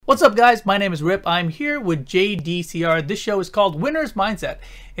What's up, guys? My name is Rip. I'm here with JDCR. This show is called Winner's Mindset.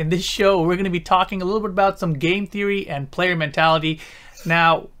 In this show, we're going to be talking a little bit about some game theory and player mentality.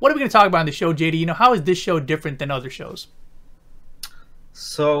 Now, what are we going to talk about on the show, JD? You know, how is this show different than other shows?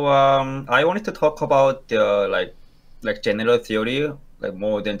 So I wanted to talk about the like general theory, like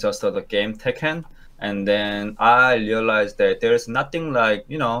more than just the game Tekken. And then I realized that there's nothing like,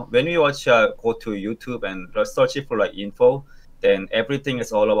 you know, when we watch go to YouTube and search for like info, then everything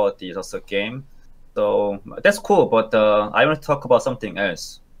is all about just a game. So that's cool, but I want to talk about something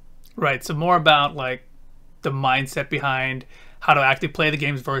else. Right. So more about like the mindset behind how to actually play the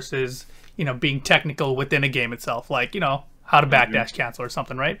games versus, you know, being technical within a game itself, like, you know, how to backdash cancel or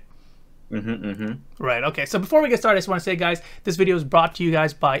something, right? Right. Okay. So before we get started, I just want to say, guys, this video is brought to you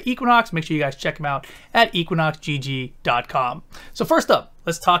guys by Equinox. Make sure you guys check them out at equinoxgg.com. So first up,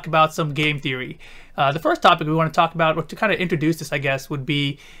 let's talk about some game theory. The first topic we want to talk about, or to kind of introduce this, I guess, would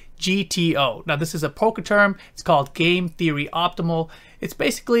be GTO. Now, this is a poker term. It's called Game Theory Optimal. It's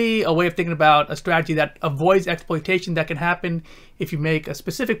basically a way of thinking about a strategy that avoids exploitation that can happen if you make a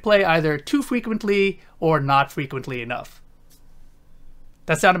specific play either too frequently or not frequently enough.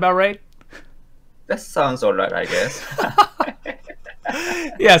 That sound about right? That sounds all right, I guess.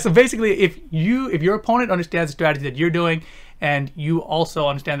 Yeah, so basically, if your opponent understands the strategy that you're doing, and you also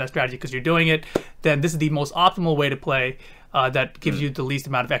understand that strategy because you're doing it, then this is the most optimal way to play that gives you the least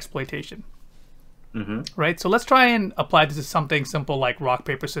amount of exploitation. Right? So let's try and apply this to something simple like rock,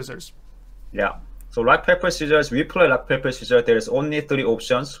 paper, scissors. Yeah. So rock, paper, scissors, we play rock, paper, scissors. There is only 3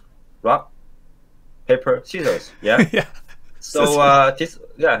 options. Rock, paper, scissors. Yeah? Yeah. So this,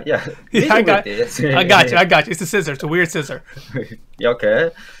 yeah. I got you. It's a scissor. It's a weird scissor. Okay.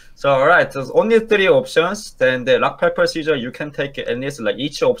 So all right, there's only 3 options. Then the rock, paper, scissors, you can take at least like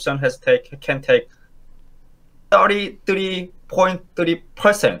each option can take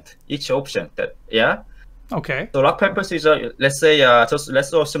 33.3% each option. Yeah. Okay. So rock, paper, scissors. Let's say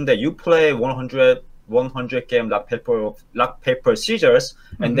let's assume that you play 100 game rock, paper, scissors,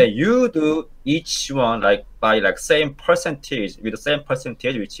 and then you do each one like by like same percentage with the same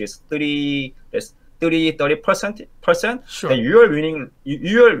percentage, which is 30%. Sure. Then your winning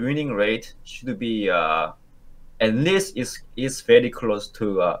rate should be at least is very close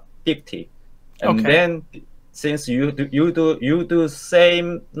to 50. And then since you do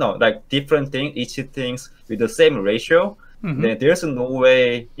same like different thing, each things with the same ratio, then there's no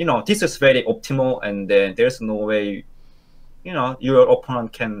way, you know, this is very optimal, and then there's no way, you know, your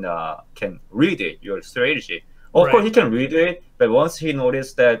opponent can read it, your strategy. Of course, he can read it, but once he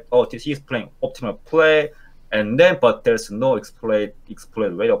noticed that, oh, he's playing optimal play, and then, but there's no exploit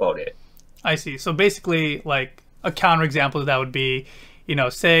way about it. I see. So basically, like a counter example of that would be, you know,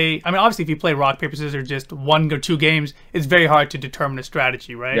 say, I mean, obviously, if you play rock, paper, scissors, just 1 or 2 games, it's very hard to determine a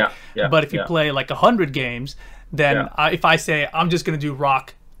strategy, right? Yeah. But if you play like 100 games, then if I say I'm just going to do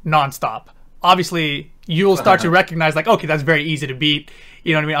rock nonstop, obviously you'll start to recognize like, okay, that's very easy to beat.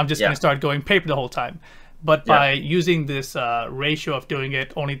 You know what I mean? I'm just going to start going paper the whole time. But by using this ratio of doing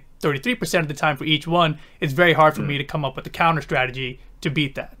it only 33% of the time for each one, it's very hard for me to come up with a counter strategy to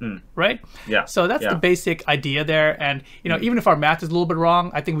beat that, right? Yeah. So that's the basic idea there. And, you know, even if our math is a little bit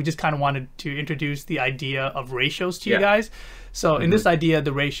wrong, I think we just kind of wanted to introduce the idea of ratios to you guys. So in this idea,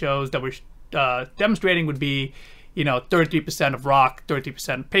 the ratios that we're demonstrating would be, you know, 33% of rock,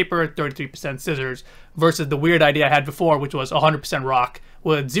 33% paper, 33% scissors, versus the weird idea I had before, which was 100% rock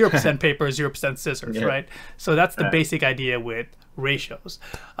with 0% paper, 0% scissors, right? So that's the basic idea with ratios.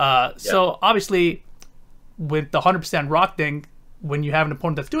 So obviously, with the 100% rock thing, when you have an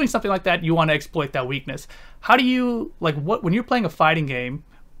opponent that's doing something like that, you want to exploit that weakness. How do you, like, when you're playing a fighting game,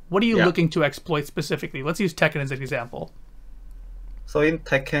 what are you looking to exploit specifically? Let's use Tekken as an example. So in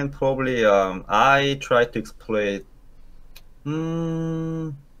Tekken, probably I try to exploit.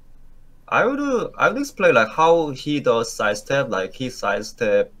 I would explain like how he does sidestep, like he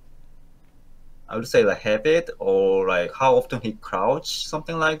sidestep. I would say like habit, or like how often he crouch,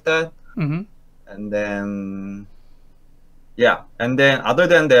 something like that. And then and then other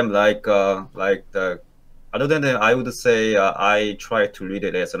than them, other than them, I would say I try to read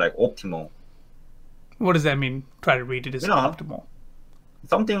it as like optimal. What does that mean? Try to read it as optimal.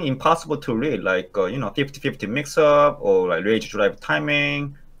 Something impossible to read, like you know, 50-50 mix-up or like rage drive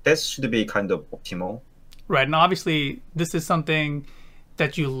timing. That should be kind of optimal. Right, and obviously this is something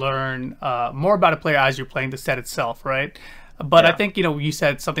that you learn more about a player as you're playing the set itself, right? But I think, you know, you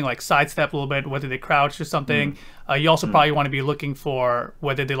said something like sidestep a little bit, whether they crouch or something. You also probably want to be looking for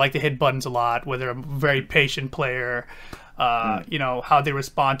whether they like to hit buttons a lot, whether they're a very patient player, you know, how they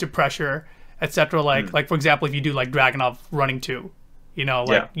respond to pressure, etc. Like for example, if you do like Dragunov running 2, You know,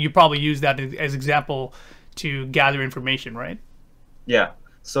 like you probably use that as example to gather information, right? Yeah.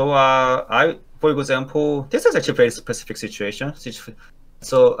 So for example, this is actually a very specific situation.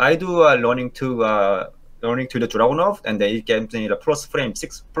 So I do learning to the Dragunov, and then it gives me the plus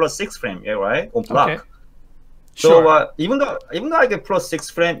six frame, yeah, right, on block. Okay. So sure. Even though I get plus 6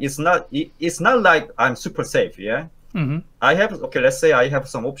 frame, it's not like I'm super safe, yeah. I have, let's say I have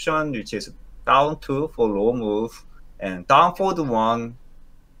some option which is down 2 for low move and down forward 1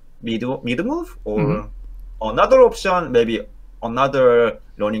 mid move, or another option maybe another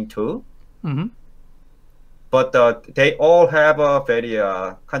learning 2. But they all have a very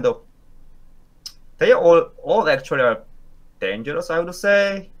kind of, they all actually are dangerous, I would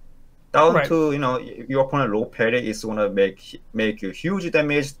say. Down to, you know, your opponent low parry is gonna make you huge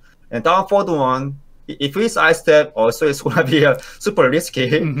damage, and down forward 1, if we sidestep, also it's gonna be super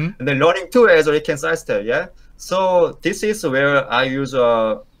risky. And then learning 2 as well, you can sidestep, yeah. So this is where I use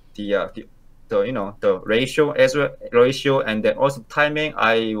the you know, the ratio as well, and then also timing.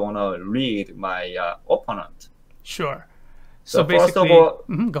 I wanna read my opponent. Sure. So basically, first of all,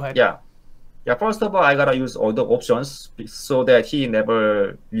 go ahead. Yeah, first of all, I gotta use all the options so that he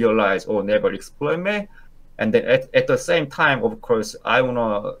never realize or never exploit me. And then at the same time, of course, I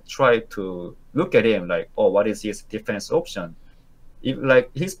wanna try to look at him like, oh, what is his defense option? If like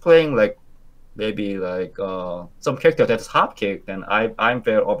he's playing like maybe like some character that's hop kick, then I'm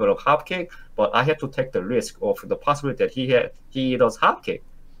very aware of hop kick, but I have to take the risk of the possibility that he does hop kick.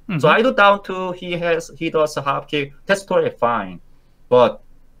 So I do down to he does a hop kick. That's totally fine, but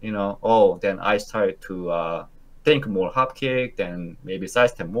you know, then I start to think more hop kick, then maybe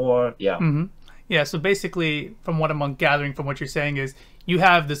sidestep more. Yeah. Yeah. So basically, from what I'm gathering from what you're saying is you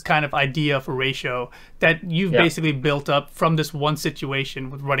have this kind of idea for ratio that you've basically built up from this one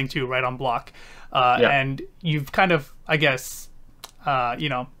situation with running 2 right on block, and you've kind of, I guess, you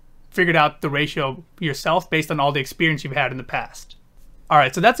know, figured out the ratio yourself based on all the experience you've had in the past. All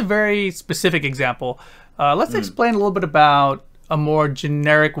right. So that's a very specific example. Let's explain a little bit about a more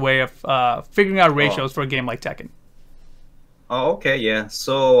generic way of figuring out ratios for a game like Tekken. Oh, okay, yeah.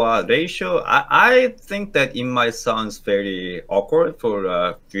 So ratio, I think that it might sound very awkward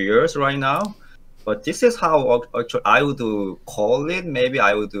for viewers right now, but this is how actually I would call it.Maybe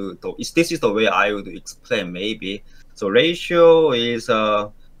I would do. This is the way I would explain. Maybe so. Ratio is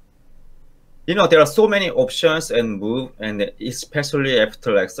you know, there are so many options and move, and especially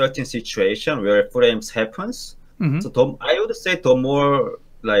after like certain situation where frames happens. So I would say the more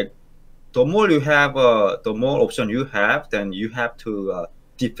you have, the more option you have, then you have to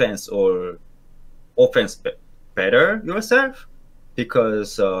defense or offense better yourself,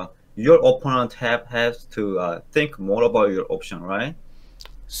 because your opponent has to think more about your option, right?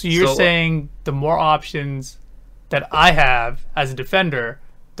 So you're saying the more options that I have as a defender,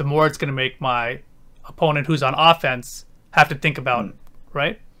 the more it's going to make my opponent who's on offense have to think about,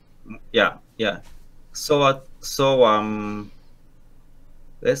 right? Yeah. So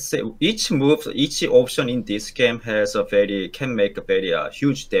let's say each option in this game can make a very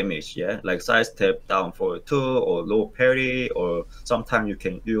huge damage, yeah, like sidestep, down forward 2, or low parry, or sometimes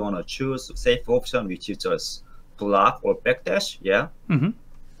you wanna choose safe option, which is just block or backdash, yeah.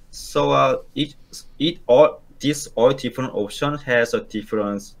 So these all different options has a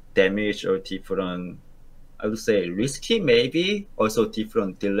different damage or different, I would say, risky, maybe also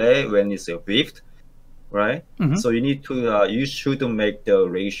different delay when it's whiffed. Right, so you need to you should make the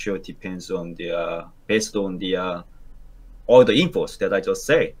ratio depends on the based on the all the infos that I just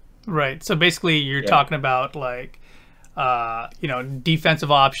say. Right. So basically, you're talking about like you know,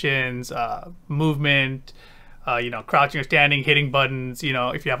 defensive options, movement, you know, crouching or standing, hitting buttons. You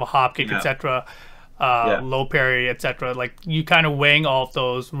know, if you have a hop kick, etc., low parry, etc. Like you kind of weighing all of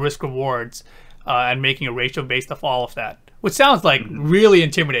those risk rewards and making a ratio based off all of that. Which sounds like really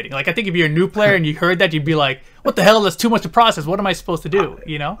intimidating. Like I think if you're a new player and you heard that, you'd be like, "What the hell? That's too much to process. What am I supposed to do?"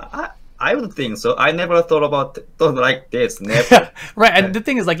 You know? I would think so. I never thought like this. Never. Right. And the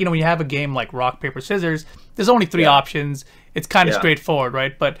thing is, like, you know, when you have a game like rock paper scissors, there's only 3 options. It's kind of straightforward,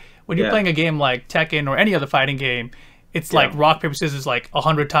 right? But when you're playing a game like Tekken or any other fighting game, it's like rock paper scissors like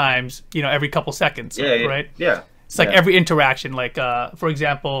 100 times, you know, every couple seconds, right? Yeah. It's like every interaction. Like for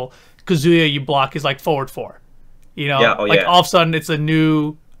example, Kazuya you block is like forward 4. You know, all of a sudden it's a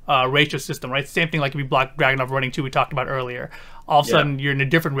new ratio system, right? Same thing like if you block Dragunov running 2 we talked about earlier. All of a sudden you're in a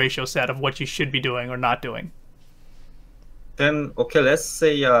different ratio set of what you should be doing or not doing. Then, okay, let's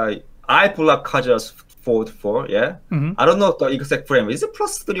say I block Kazuya's forward 4, yeah? I don't know the exact frame. Is it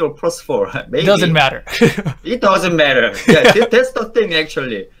 +3 or +4? Maybe. It doesn't matter. It doesn't matter. Yeah, that's the thing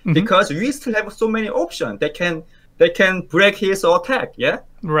actually. Because we still have so many options that can they can break his attack. Yeah.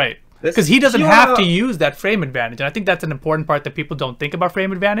 Right. Because he doesn't have to use that frame advantage. And I think that's an important part that people don't think about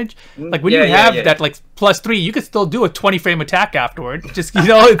frame advantage. Like when you have that like +3, you could still do a 20 frame attack afterward. Just, you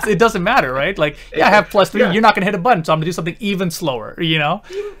know, it doesn't matter, right? Like, yeah, I have +3, you're not going to hit a button, so I'm going to do something even slower, you know?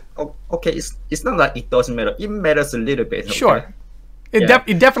 Okay, it's not like it doesn't matter. It matters a little bit. Okay? Sure. It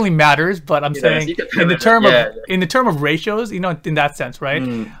definitely matters, but I'm saying in the term of ratios, you know, in that sense, right?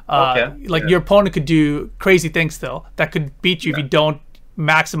 Like your opponent could do crazy things still that could beat you if you don't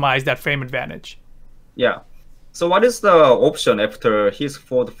maximize that frame advantage. Yeah. So what is the option after his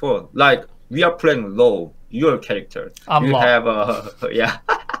forward 4? Like we are playing low, your character. You have a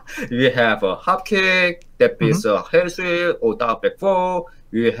you have a hop kick that is a head sweep or down back 4.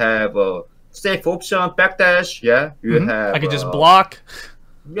 You have a safe option backdash. Yeah. You have I can just block.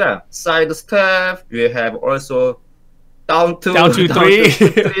 Yeah. Side step. You have also down 2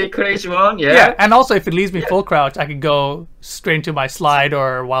 3 crazy one. Yeah. And also if it leaves me full crouch, I could go straight into my slide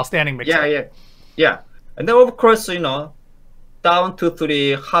or while standing mix. Yeah. And then of course, you know, down 2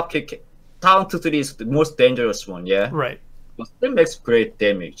 3 hop kick. Down 2 3 is the most dangerous one. Yeah. Right. But it makes great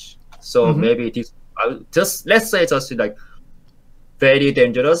damage. So maybe it is just let's say just like very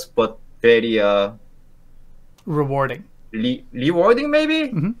dangerous, but very rewarding. Rewarding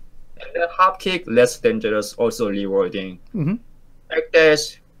maybe. And then hop kick less dangerous, also rewarding.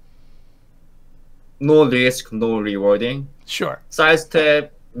 Backdash, no risk, no rewarding. Sure. Side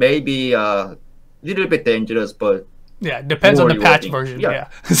step maybe a little bit dangerous, but depends on the patch version.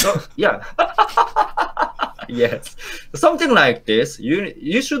 So, yes, something like this.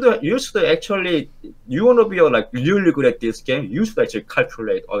 You should actually, you want to be like really good at this game. You should actually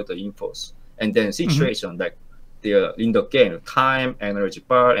calculate all the infos and then situation like in the game, time, energy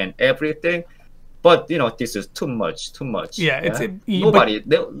bar, and everything. But you know, this is too much. Yeah,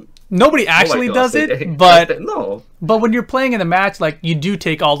 nobody actually does it, but when you're playing in the match, like you do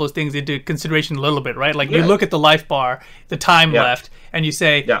take all those things into consideration a little bit, right? Like you look at the life bar, the time left, and you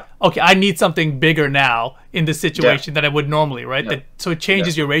say, okay, I need something bigger now in this situation than I would normally, right? So it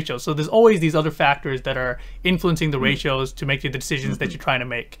changes your ratios. So there's always these other factors that are influencing the ratios to make the decisions that you're trying to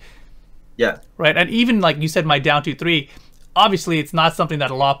make. Yeah. Right. And even like you said, my down 2 3. Obviously, it's not something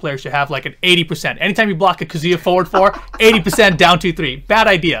that a lot of players should have like an 80%. Anytime you block a Kazuya forward 4, 80% down 2 3. Bad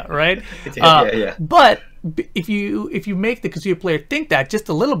idea, right? But if you make the Kazuya player think that just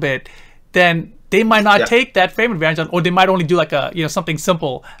a little bit, then they might not take that frame advantage on, or they might only do like a something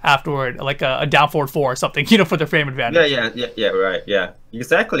simple afterward, like a down forward 4 or something, for their frame advantage. Right,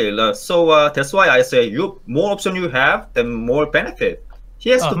 exactly. So that's why I say more option you have, then more benefit.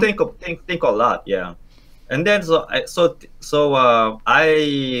 He has to think a lot, And then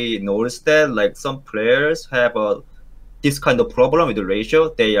I noticed that like some players have this kind of problem with the ratio.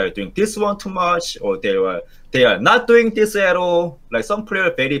 They are doing this one too much, or they are not doing this at all. Like some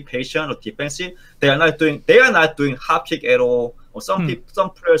players very patient or defensive. They are not doing hop kick at all. Or some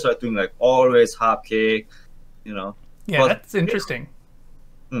players are doing like always hop kick. Yeah, but that's interesting.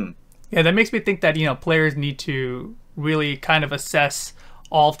 Yeah, that makes me think that players need to really kind of assess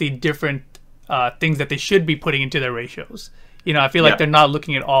all of the different things that they should be putting into their ratios. I feel like they're not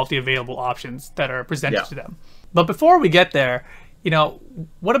looking at all of the available options that are presented to them. But before we get there,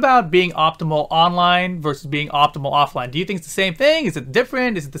 what about being optimal online versus being optimal offline? Do you think it's the same thing? Is it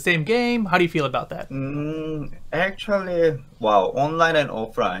different? Is it the same game? How do you feel about that? Actually, online and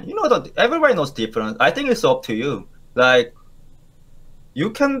offline. Everybody knows difference. I think it's up to you. Like, you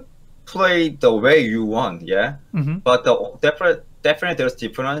can play the way you want, but definitely there's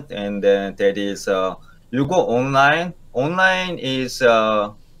difference, and then that is you go online. Online is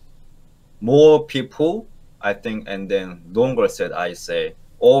more people, I think, and then longer set, I say,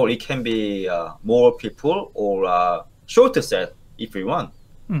 or it can be more people or shorter set if you want,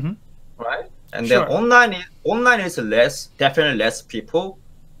 right? And then online is definitely less people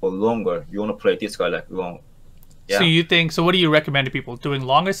or longer. You want to play this guy like long. So what do you recommend to people? Doing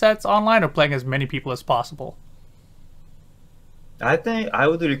longer sets online or playing as many people as possible? I think I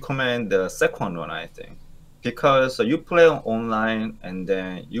would recommend the second one, I think. Because you play online and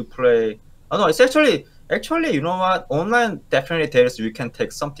then you play... Oh, no, it's actually, you know what? Online definitely tells you can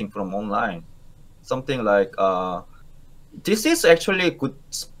take something from online. Something like... this is actually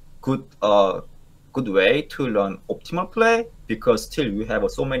good way to learn optimal play, because still we have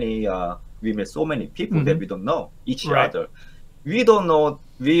so many... we met so many people that we don't know each other. We don't know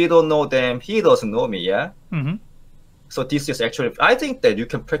them. He doesn't know me. So this is actually, I think that you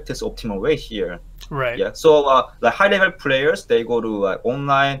can practice optimal way here. Right. Yeah. So like high level players, they go to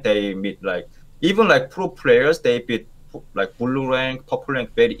online. They meet even pro players. They beat like blue rank, purple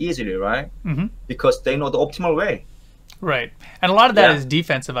rank very easily, right? Because they know the optimal way. Right. And a lot of that Yeah. is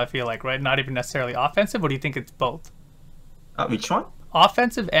defensive, I feel like, right? Not even necessarily offensive, or do you think it's both? Which one?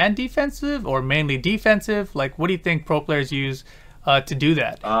 Offensive and defensive, or mainly defensive? Like, what do you think pro players use to do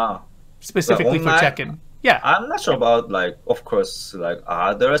that? Well, Specifically for online, check-in. Yeah. I'm not sure about like, of course, like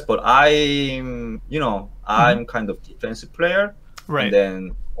others, but Mhm. I'm kind of defensive player, and Right.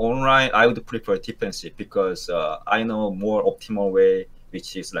 then online I would prefer defensive because I know more optimal way,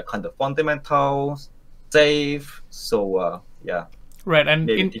 which is like kind of fundamental, safe. So yeah, Right. And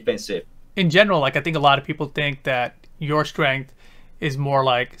maybe defensive. in general, like I think a lot of people think that your strength is more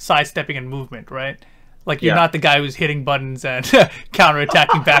like sidestepping and movement, right? Like you're Yeah, not the guy who's hitting buttons and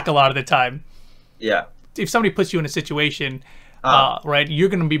counterattacking back a lot of the time. yeah, If somebody puts you in a situation, ah, right, you're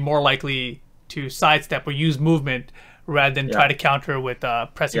going to be more likely to sidestep or use movement rather than try yeah, to counter with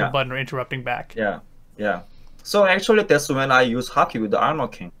pressing a yeah, button or interrupting back. yeah, yeah. So actually, that's when I use hockey with the Armor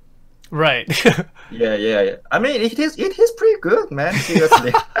King. Right. Yeah, yeah, yeah. I mean, it is pretty good, man.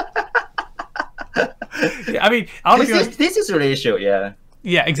 Seriously. I mean, I don't know if This is a ratio, yeah.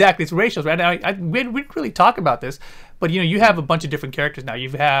 yeah, exactly. It's ratios, right? We didn't really talk about this, but you have a bunch of different characters now. You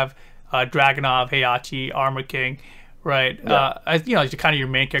have Dragonov, Heihachi, Armor King, right? Yeah. As kind of your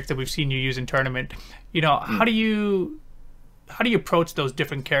main characters that we've seen you use in tournament. How do you approach those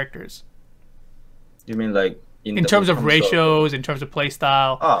different characters You mean like in terms of ratios, in terms of play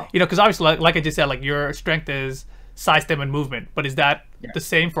style? Oh, Because obviously, like I just said, like your strength is sidestep and movement, but is that yeah. the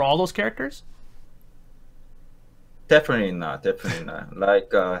same for all those characters? Definitely not. Definitely not.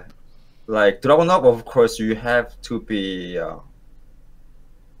 Like Dragunov, of course, you have to be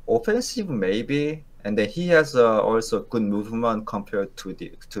offensive, maybe, and then he has also good movement compared to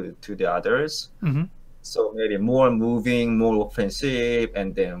the others. Hmm. So maybe more moving, more offensive,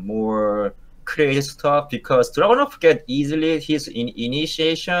 and then more creative stuff. Because Dragunov get easily his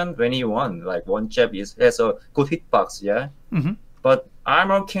initiation when he won. Like one jab has a good hitbox, yeah. Hmm. But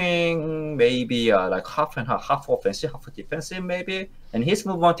Armor King maybe like half and half offensive, half defensive maybe, and his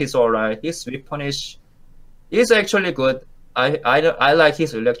movement is alright. His sweep punish is actually good. I like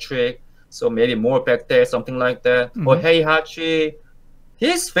his electric, so maybe more back there, something like that. Or Hmm. Heihachi,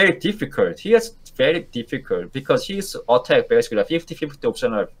 he's very difficult. He is very difficult because his attack basically like 50-50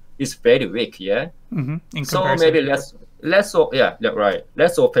 optional is very weak, yeah. Hmm. In So comparison. maybe right,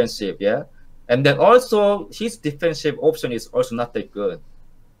 less offensive, yeah. And then also his defensive option is also not that good.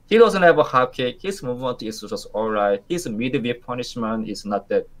 He doesn't have a hard kick. His movement is just alright. His mid-whip punishment is not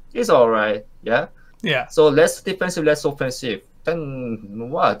that. He's alright, yeah. Yeah. So less defensive, less offensive. Then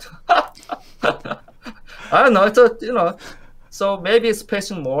what? I don't know. So maybe it's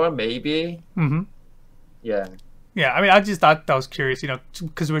passing more. Maybe, Hmm. yeah, Yeah, I mean, I just thought that was curious,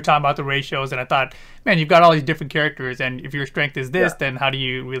 because we were talking about the ratios, and I thought, man, you've got all these different characters, and if your strength is this, yeah. then how do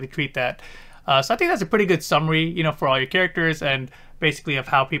you really treat that? So I think that's a pretty good summary, for all your characters and basically of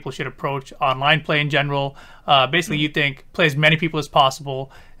how people should approach online play in general. Basically, you think play as many people as possible,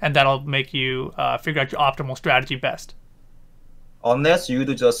 and that'll make you figure out your optimal strategy best. Unless you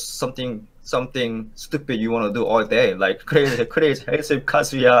do just something stupid you want to do all day, like crazy Heisei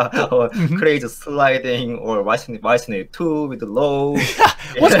Kazuya, or Hmm. crazy sliding, or Wisely 2 with the low.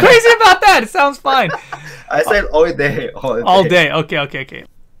 What's crazy about that? It sounds fine. I said all day, All day. Okay.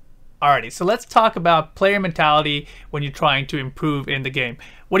 Alrighty, so let's talk about player mentality when you're trying to improve in the game.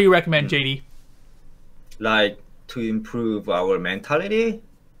 What do you recommend, JD? Like to improve our mentality.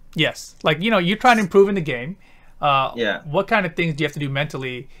 Yes, like you're trying to improve in the game. Yeah. What kind of things do you have to do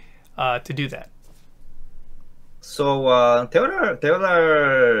mentally to do that? So there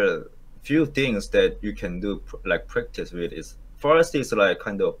are few things that you can do like practice with. Is first is like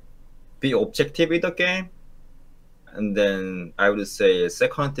kind of be objective with the game, and then I would say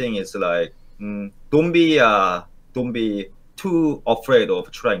second thing is like don't be too afraid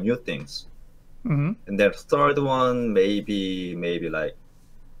of trying new things. Hmm. And then third one maybe like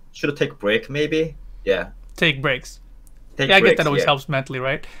should take a break maybe. Yeah, Take breaks. take Yeah, I guess breaks. that always Yeah, helps mentally,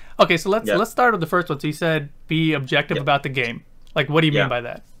 right? Okay, so let's yeah, let's start with the first one. So you said be objective yeah, about the game. Like, what do you mean yeah. by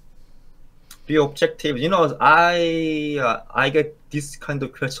that? Be objective. I get this kind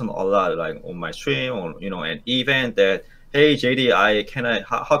of question a lot, like on my stream or an event that, hey JD,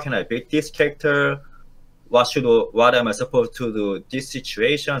 how can I beat this character? What am I supposed to do this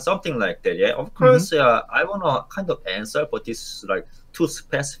situation? Something like that. Yeah, of Hmm. course. I wanna kind of answer, but this is like too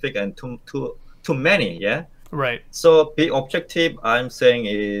specific and too many. Yeah. Right. So be objective. I'm saying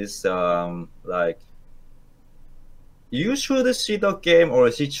is like you should see the game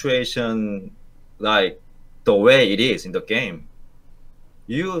or situation like the way it is in the game.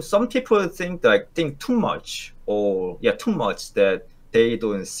 Some people think too much, or too much, that they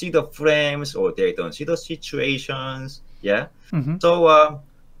don't see the frames or they don't see the situations. Yeah. Mm-hmm. So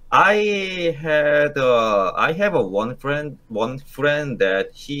I have a one friend that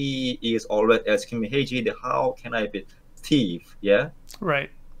he is always asking me, "Hey, Jid, how can I be Steve?" Yeah. Right.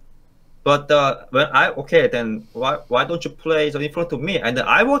 But when okay, then why don't you play in front of me? And then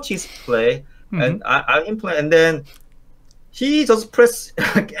I watch his play, Mm-hmm. and I him play, and then he just press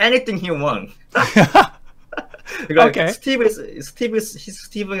anything he wants. Like Okay. Steve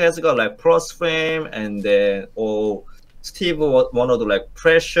has got like cross frame, and then Steve wanted to like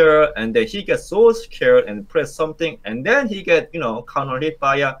pressure, and then he gets so scared and press something, and then he get counter hit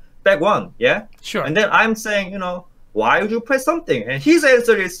by a back one, yeah. Sure. And then I'm saying, why would you press something? And his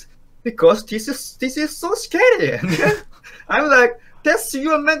answer is because this is so scary. And then I'm like, that's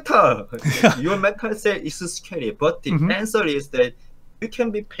your mental. Your mental say it's scary, but the Mm-hmm. answer is that you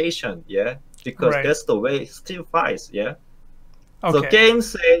can be patient, yeah, because Right. that's the way Steve fights, yeah. So Okay.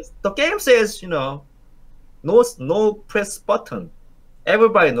 the game says, no press button.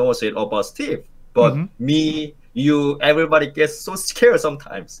 Everybody knows it about Steve, but Mm-hmm. me, you, everybody gets so scared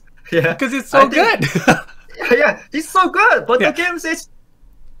sometimes. Yeah, Because it's I so think, good. yeah, it's so good, but Yeah. the game says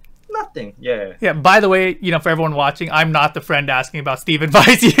nothing. Yeah, Yeah, by the way, for everyone watching, I'm not the friend asking about Steve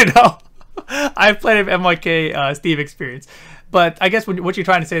advice, I've plenty of MYK Steve experience. But I guess what you're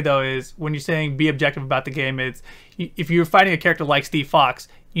trying to say, though, is when you're saying be objective about the game, it's if you're fighting a character like Steve Fox,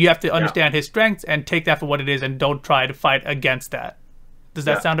 you have to understand his strengths and take that for what it is and don't try to fight against that. Does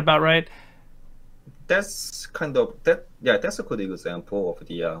that Yeah. sound about right? that's kind of that. Yeah, that's a good example of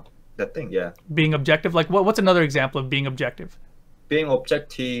the that thing. Yeah, Being objective? Like, what's another example of being objective? being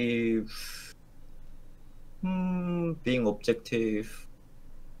objective. Being objective.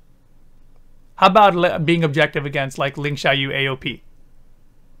 How about being objective against, like, Ling Xiaoyu AOP?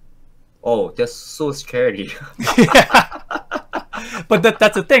 Oh, that's so scary. But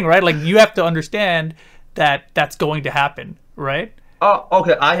that's the thing, right? Like, you have to understand that that's going to happen, right? Oh,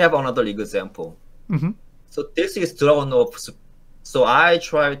 okay. I have another example. Mm-hmm. So this is Dragunov. So I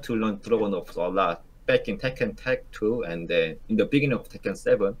tried to learn Dragunov a lot back in Tekken Tech 2, and then in the beginning of Tekken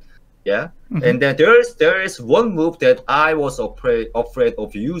 7. Yeah. Mm-hmm. And then there is one move that I was afraid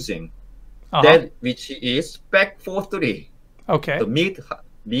of using. Uh-huh. That which is back 4-3. Okay. The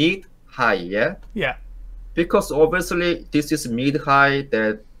mid high, yeah. Yeah. Because obviously this is mid high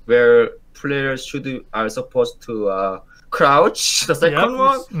that where players are supposed to crouch the second Yep.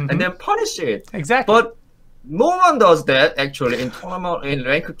 one Mhm. and then punish it. Exactly. But no one does that actually in tournament in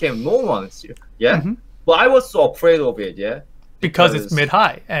ranked game. No one, yeah. Mhm. But I was so afraid of it, yeah. Because it's mid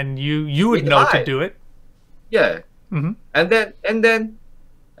high, and you would know to mid-high. do it. Yeah. Mhm. And then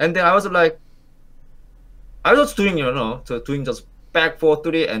I was like, I was doing doing just back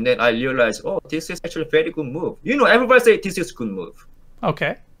 4-3, and then I realized, oh, this is actually a very good move. Everybody say this is good move.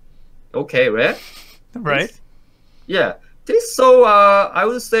 Okay. Okay, right? Right. Yeah. So I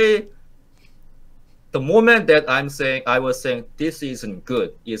would say the moment that I was saying this isn't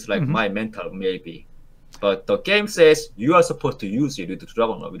good is like my mental maybe. But the game says you are supposed to use it with the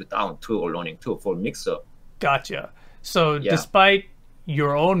Dragon with the down 2 or learning 2 for mixer. Gotcha. So Yeah. despite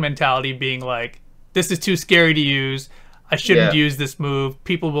your own mentality being like, this is too scary to use, I shouldn't Yeah. use this move,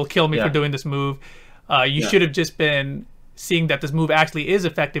 people will kill me for Yeah. doing this move, you Yeah. should have just been seeing that this move actually is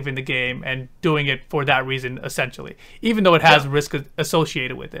effective in the game and doing it for that reason, essentially, even though it has Yeah. risk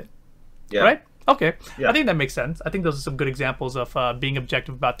associated with it. Yeah. Right? Okay. Yeah. I think that makes sense. I think those are some good examples of being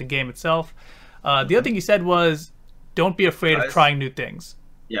objective about the game itself. The other thing you said was, don't be afraid of Guys. trying new things.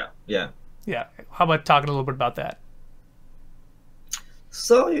 Yeah. Yeah. Yeah. How about talking a little bit about that?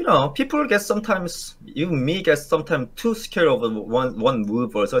 So people get sometimes, even me, get sometimes too scared of one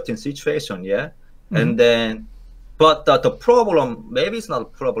move or a certain situation, yeah. And then, but the problem, maybe it's not a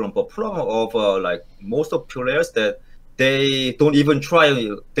problem, but problem of like most of players that they don't even try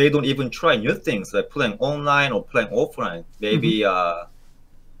new things like playing online or playing offline. Maybe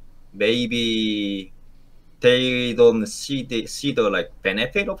they don't see the like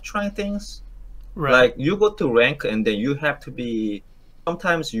benefit of trying things. Right. Like you go to rank and then you have to be.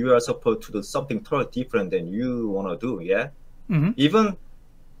 Sometimes you are supposed to do something totally different than you want to do. Yeah. Mhm. Even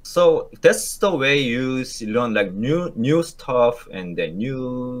so, that's the way you learn like new stuff, and then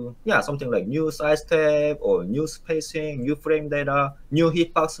something like new side step or new spacing, new frame data, new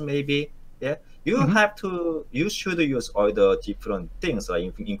hitbox maybe. Yeah. You should use all the different things,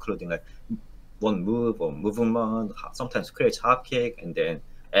 like including like one move or movement, sometimes create hop kick, and then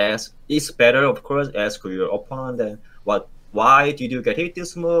it's better, of course, ask your opponent then why did you get hit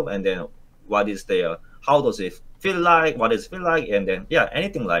this move, and then what is how does it feel like, what does it feel like, and then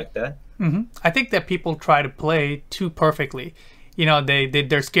anything like that. I think that people try to play too perfectly. You know,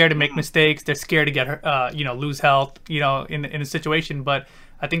 they're scared to make mistakes. They're scared to get lose health. In a situation. But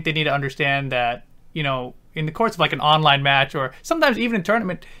I think they need to understand that in the course of like an online match or sometimes even a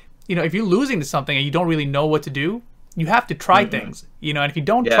tournament, if you're losing to something and you don't really know what to do, you have to try things. And if you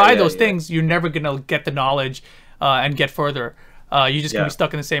don't try those things, you're never gonna get the knowledge and get further. You're just gonna be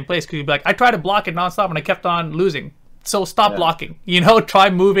stuck in the same place because you'd be like, I tried to block it nonstop and I kept on losing. So stop blocking. Try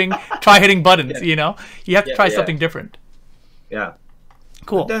moving, try hitting buttons. You have to try something different. Yeah.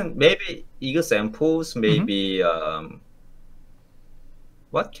 Cool. Then maybe examples, maybe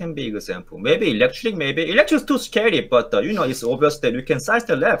what can be example? Maybe electric. Maybe electric is too scary, but it's obvious that you can side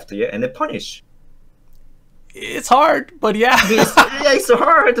the left, and then punish. It's hard, but yeah. It's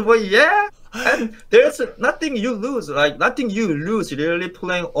hard, but yeah. And there's nothing you lose. Like nothing you lose really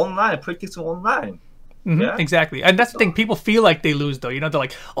playing online, practicing online. Yeah, exactly. And that's the thing. People feel like they lose, though. They're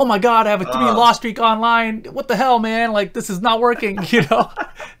like, "Oh my God, I have a 3-loss streak online. What the hell, man? Like this is not working."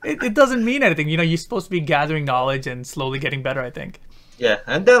 It doesn't mean anything. You're supposed to be gathering knowledge and slowly getting better, I think. Yeah,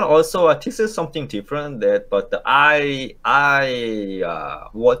 and then also this is something different but I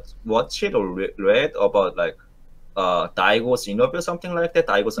watched it or read about like Daigo's interview, something like that.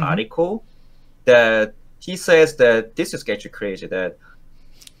 Daigo's article that he says that this is actually crazy that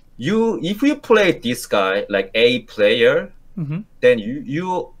if you play this guy like A player, then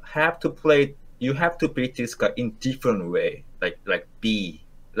you have to beat this guy in different way, like B,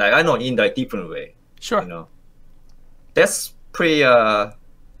 like I know in a different way. Sure. That's pretty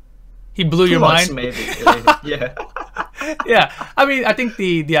he blew your mind, maybe. Yeah. Yeah, I mean, I think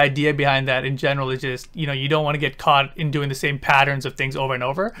the idea behind that in general is just you don't want to get caught in doing the same patterns of things over and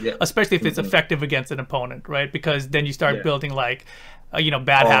over, especially if it's effective against an opponent, right? Because then you start building like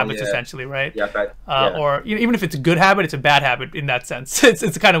bad habits essentially, right? Or even if it's a good habit, it's a bad habit in that sense.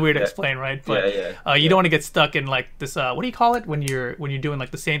 It's kind of weird to explain, right? But you don't want to get stuck in like this what do you call it when you're doing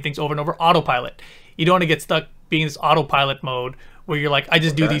like the same things over and over? Autopilot. You don't want to get stuck being in this autopilot mode where you're like, I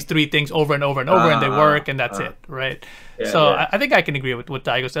just do these 3 things over and over and over and they work and that's it, right? I think I can agree with what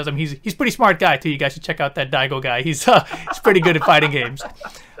Daigo says. I mean, he's a pretty smart guy too. You guys should check out that Daigo guy. He's pretty good at fighting games.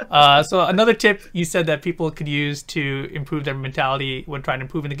 So another tip you said that people could use to improve their mentality when trying to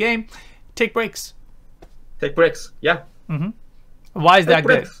improve in the game: take breaks. Take breaks. Yeah. Why is that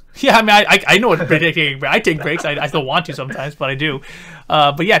good? Yeah, I mean, I know what taking. I take breaks. I still want to sometimes, but I do.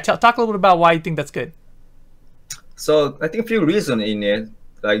 But yeah, talk a little bit about why you think that's good. So I think a few reasons in it.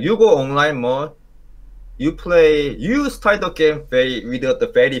 Like you go online more, you start the game with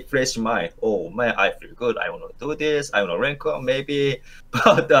a very fresh mind. Oh man, I feel good. I want to do this. I want to rank up maybe.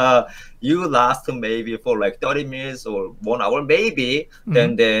 But you last maybe for like 30 minutes or 1 hour maybe.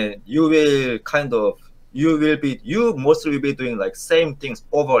 Then you will you mostly will be doing like same things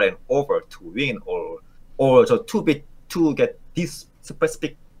over and over to win or to get this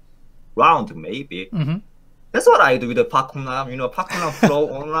specific round maybe. That's what I do with the Pakunam, Pakunam Flow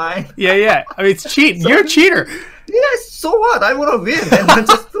online. Yeah. I mean, it's cheating. You're a cheater. Yes, so what? I want to win and then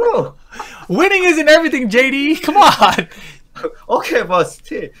just throw. Winning isn't everything, JD. Come on. Okay, but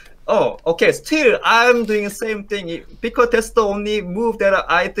still. Oh, okay, still I'm doing the same thing because that's the only move that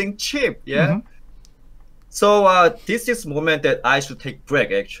I think cheap, yeah? So this is moment that I should take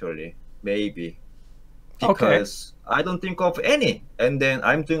break actually, maybe. Because I don't think of any. And then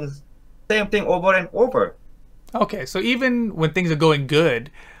I'm doing same thing over and over. Okay, so even when things are going good,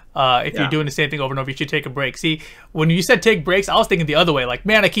 if you're doing the same thing over and over, you should take a break. See, when you said take breaks, I was thinking the other way. Like,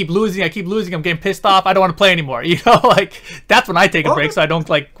 man, I keep losing, I'm getting pissed off, I don't want to play anymore. Like, that's when I take a break, so I don't,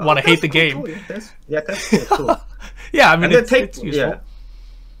 like, want to hate the game. Cool. That's cool. Yeah, I mean, it's useful.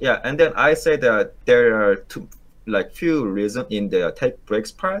 Yeah, and then I said that there are few reasons in the take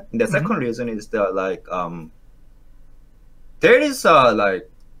breaks part. And the second reason is that, there is,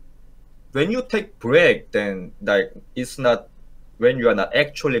 when you take break, then it's not when you are not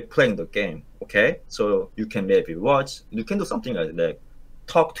actually playing the game. Okay, so you can maybe you can do something like that,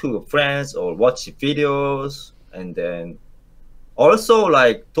 talk to friends or watch videos, and then also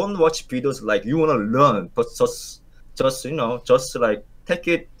don't watch videos like you want to learn, but just like take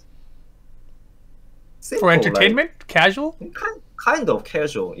it simple, for entertainment, casual, kind of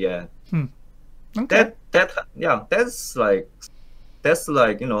casual, yeah. Okay. That's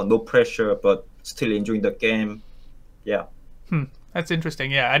no pressure, but still enjoying the game. Yeah. That's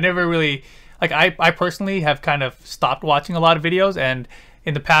interesting. Yeah, I never really I personally have kind of stopped watching a lot of videos, and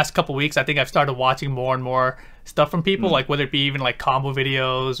in the past couple weeks, I think I've started watching more and more stuff from people, like whether it be even like combo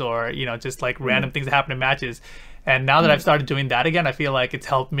videos or just like random things that happen in matches. And now that I've started doing that again, I feel like it's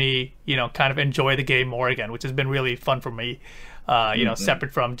helped me kind of enjoy the game more again, which has been really fun for me.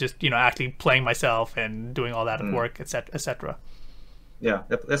 Separate from just actually playing myself and doing all that work, etc. Yeah,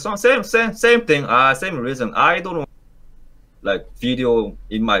 that's all same thing. Same reason. I don't want, like, video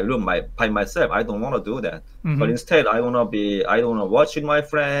in my room by myself. I don't want to do that. But instead, I don't want to watch with my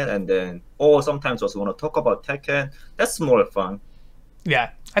friend, and then, or sometimes also want to talk about Tekken. That's more fun. Yeah,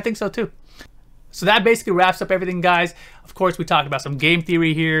 I think so too. So that basically wraps up everything, guys. Of course, we talked about some game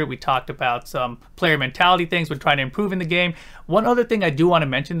theory here. We talked about some player mentality things we're trying to improve in the game. One other thing I do want to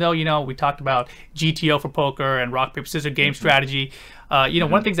mention, though, you know, we talked about GTO for poker and rock, paper, scissors game strategy. You know,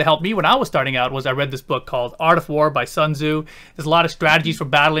 one of the things that helped me when I was starting out was I read this book called Art of War by Sun Tzu. There's a lot of strategies for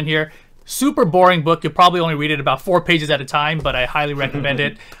battle in here. Super boring book. You'll probably only read it about 4 pages at a time, but I highly recommend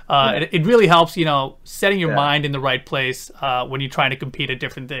it. It really helps, you know, setting your mind in the right place when you're trying to compete at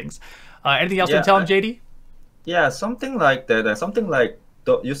different things. Anything else to tell him, JD? Yeah, something like that. Something like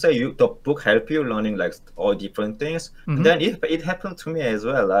you say the book help you learning like all different things. And then it happened to me as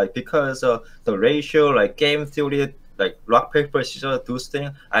well. Like, because the ratio, like game theory, like rock paper scissors, those things,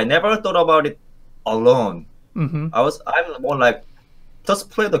 I never thought about it alone. I'm more like,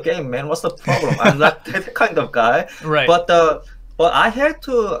 just play the game, man. What's the problem? I'm not that kind of guy. Right. But I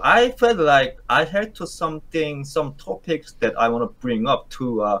felt like I had to some topics that I want to bring up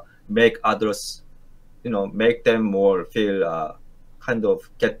to make others, you know, make them more feel kind of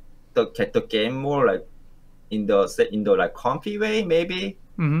get the game more like in the like comfy way, maybe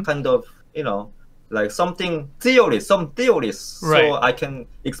kind of, you know, like some theories, so I can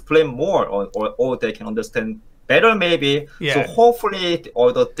explain more, or they can understand better, maybe. So hopefully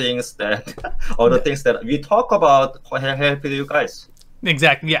all the things that we talk about help you guys.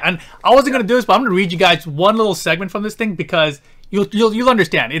 Exactly. Yeah, and I wasn't gonna do this, but I'm gonna read you guys one little segment from this thing because you'll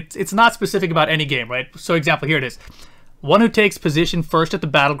understand. It's not specific about any game, right? So example, here it is. One who takes position first at the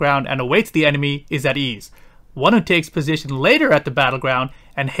battleground and awaits the enemy is at ease. One who takes position later at the battleground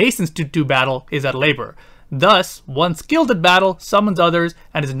and hastens to do battle is at labor. Thus, one skilled at battle summons others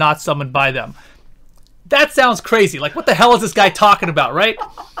and is not summoned by them. That sounds crazy. Like, what the hell is this guy talking about, right?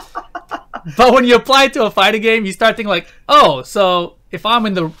 But when you apply it to a fighting game, you start thinking like, oh, so if I'm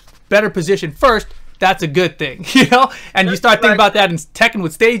in the better position first, that's a good thing, you know? And you start thinking about that in Tekken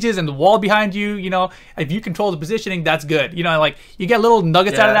with stages and the wall behind you, you know? If you control the positioning, that's good. You know, like, you get little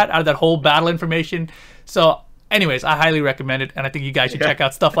nuggets out of that whole battle information. So, anyways, I highly recommend it, and I think you guys should check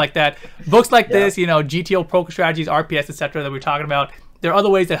out stuff like that. Books like this, you know, GTO, poker strategies, RPS, etc. that we're talking about. There are other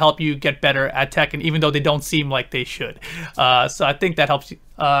ways that help you get better at Tekken, even though they don't seem like they should. So I think that helps you,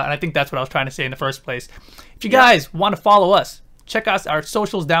 and I think that's what I was trying to say in the first place. If you guys want to follow us, check out our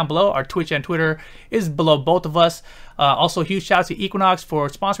socials down below. Our Twitch and Twitter is below both of us. Also, huge shout out to Equinox for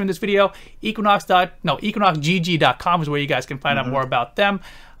sponsoring this video. EquinoxGG.com is where you guys can find out more about them.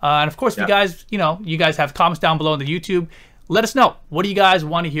 And of course, if you guys have comments down below in the YouTube, let us know. What do you guys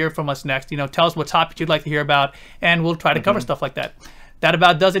want to hear from us next? You know, tell us what topics you'd like to hear about, and we'll try to cover stuff like that. That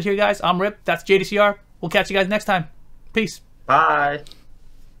about does it here, guys. I'm Rip. That's JDCR. We'll catch you guys next time. Peace. Bye.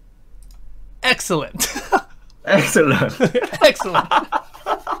 Excellent. Excellent. Excellent.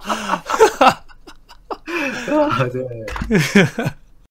 Oh,